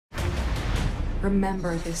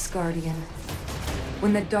Remember this, Guardian.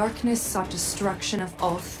 When the darkness sought destruction of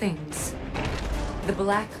all things, the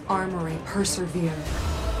Black Armory persevered.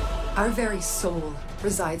 Our very soul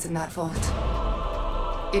resides in that vault.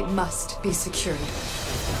 It must be secured.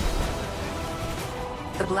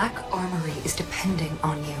 The Black Armory is depending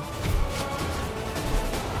on you.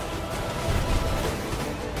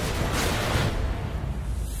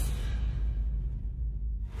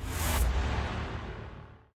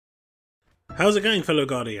 How's it going, fellow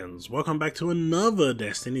Guardians? Welcome back to another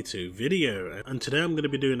Destiny 2 video, and today I'm going to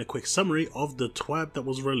be doing a quick summary of the TWAB that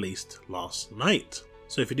was released last night.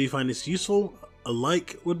 So if you do find this useful, a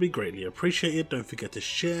like would be greatly appreciated. Don't forget to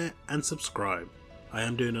share and subscribe. I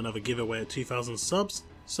am doing another giveaway at 2,000 subs,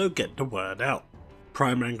 so get the word out.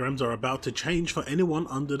 Prime engrams are about to change for anyone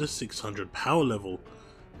under the 600 power level.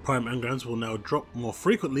 Prime engrams will now drop more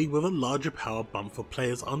frequently with a larger power bump for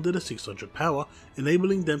players under the 600 power,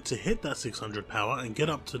 enabling them to hit that 600 power and get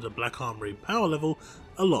up to the Black Armory power level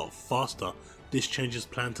a lot faster. This change is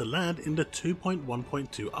planned to land in the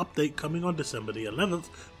 2.1.2 update coming on December the 11th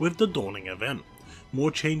with the Dawning event. More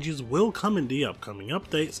changes will come in the upcoming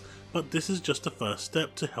updates, but this is just the first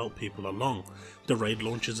step to help people along. The raid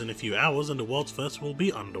launches in a few hours and the World's First will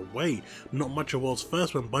be underway. Not much of World's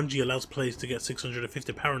First when Bungie allows players to get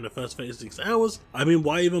 650 power in the first 36 hours. I mean,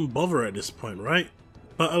 why even bother at this point, right?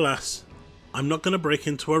 But alas, I'm not going to break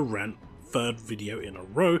into a rant third video in a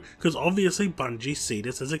row, because obviously Bungie see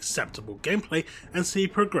this as acceptable gameplay and see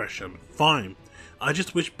progression fine. I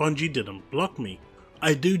just wish Bungie didn't block me.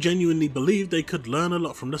 I do genuinely believe they could learn a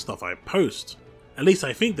lot from the stuff I post. At least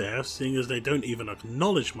I think they have, seeing as they don't even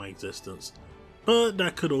acknowledge my existence. But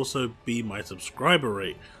that could also be my subscriber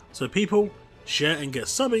rate. So people, share and get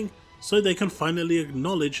subbing so they can finally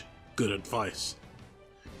acknowledge good advice.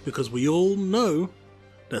 Because we all know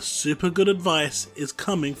that super good advice is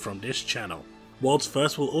coming from this channel. World's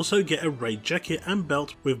First will also get a raid jacket and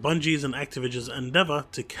belt, with Bungie's and Activision's endeavour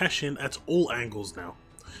to cash in at all angles now.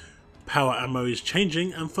 Power ammo is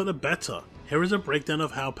changing, and for the better. Here is a breakdown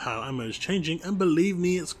of how power ammo is changing, and believe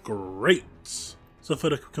me, it's great. So for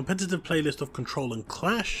the competitive playlist of Control and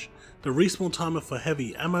Clash, the respawn timer for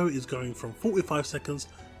heavy ammo is going from 45 seconds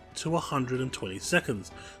to 120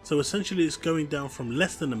 seconds. So essentially it's going down from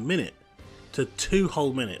less than a minute to 2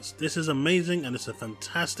 whole minutes. This is amazing and it's a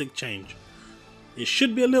fantastic change. It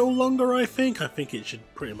should be a little longer, I think it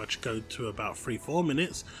should pretty much go to about 3-4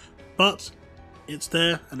 minutes, but it's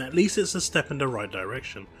there, and at least it's a step in the right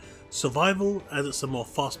direction. Survival, as it's a more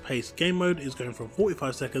fast-paced game mode, is going from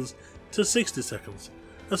 45 seconds to 60 seconds.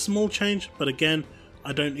 A small change, but again,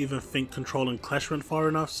 I don't even think Control and Clash went far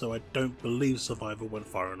enough, so I don't believe Survival went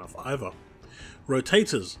far enough either.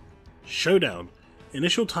 Rotators, Showdown.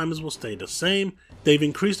 Initial timers will stay the same. They've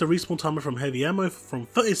increased the respawn timer from heavy ammo from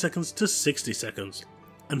 30 seconds to 60 seconds.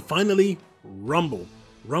 And finally, Rumble.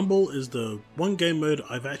 Rumble is the one game mode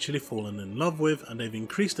I've actually fallen in love with, and they've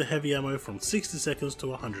increased the heavy ammo from 60 seconds to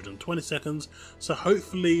 120 seconds, so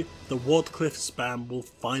hopefully the Wardcliff spam will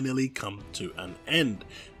finally come to an end,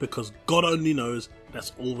 because God only knows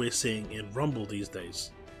that's all we're seeing in Rumble these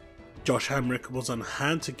days. Josh Hamrick was on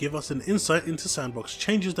hand to give us an insight into sandbox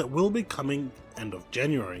changes that will be coming end of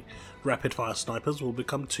January. Rapid fire snipers will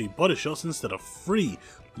become 2 body shots instead of 3.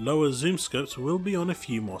 Lower zoom scopes will be on a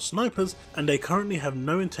few more snipers, and they currently have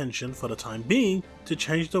no intention for the time being to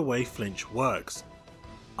change the way flinch works.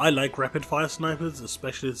 I like rapid fire snipers,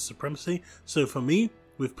 especially the Supremacy, so for me,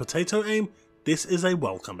 with potato aim, this is a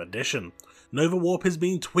welcome addition. Nova Warp is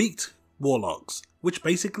being tweaked, Warlocks, which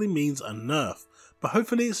basically means a nerf, but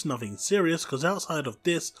hopefully it's nothing serious, because outside of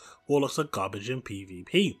this, Warlocks are garbage in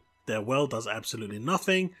PvP. Their well does absolutely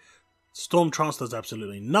nothing, Storm Trance does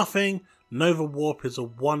absolutely nothing, Nova Warp is a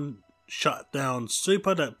one shutdown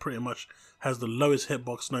super that pretty much has the lowest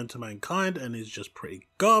hitbox known to mankind and is just pretty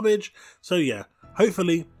garbage. So yeah,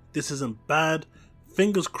 hopefully this isn't bad.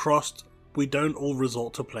 Fingers crossed we don't all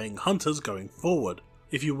resort to playing Hunters going forward.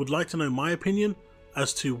 If you would like to know my opinion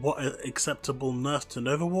as to what an acceptable nerf to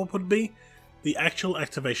Nova Warp would be, the actual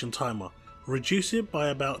activation timer. Reduce it by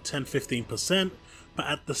about 10-15%, but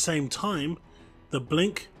at the same time, the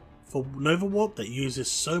blink for Nova Warp that uses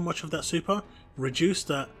so much of that super, reduce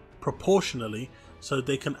that proportionally so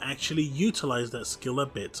they can actually utilize that skill a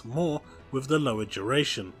bit more with the lower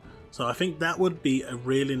duration. So I think that would be a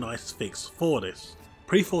really nice fix for this.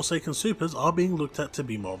 Pre-Forsaken supers are being looked at to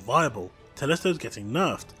be more viable. Telesto's getting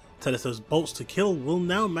nerfed. Telesto's bolts to kill will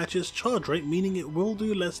now match its charge rate, meaning it will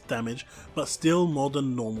do less damage but still more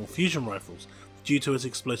than normal fusion rifles. Due to its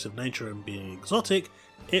explosive nature and being exotic,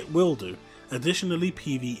 it will do. Additionally,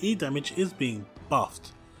 PvE damage is being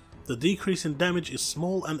buffed. The decrease in damage is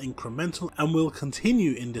small and incremental and will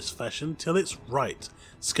continue in this fashion till it's right.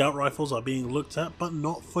 Scout rifles are being looked at, but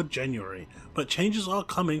not for January, but changes are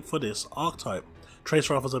coming for this archetype.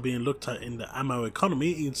 Trace rifles are being looked at in the ammo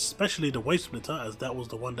economy, especially the Wave Splitter, as that was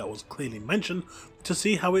the one that was clearly mentioned, to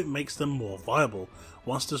see how it makes them more viable.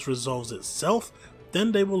 Once this resolves itself,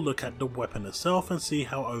 then they will look at the weapon itself and see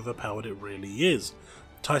how overpowered it really is.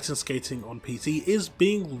 Titan skating on PC is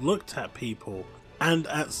being looked at, people, and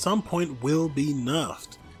at some point will be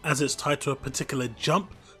nerfed. As it's tied to a particular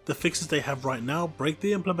jump, the fixes they have right now break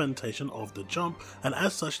the implementation of the jump, and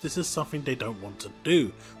as such this is something they don't want to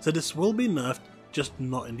do. So this will be nerfed, just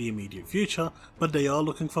not in the immediate future, but they are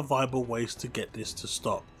looking for viable ways to get this to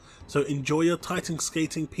stop. So enjoy your Titan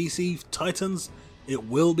skating PC Titans, it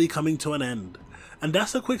will be coming to an end. And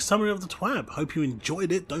that's a quick summary of the TWAB. Hope you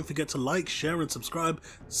enjoyed it. Don't forget to like, share and subscribe.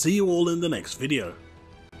 See you all in the next video.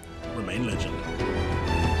 Remain legend.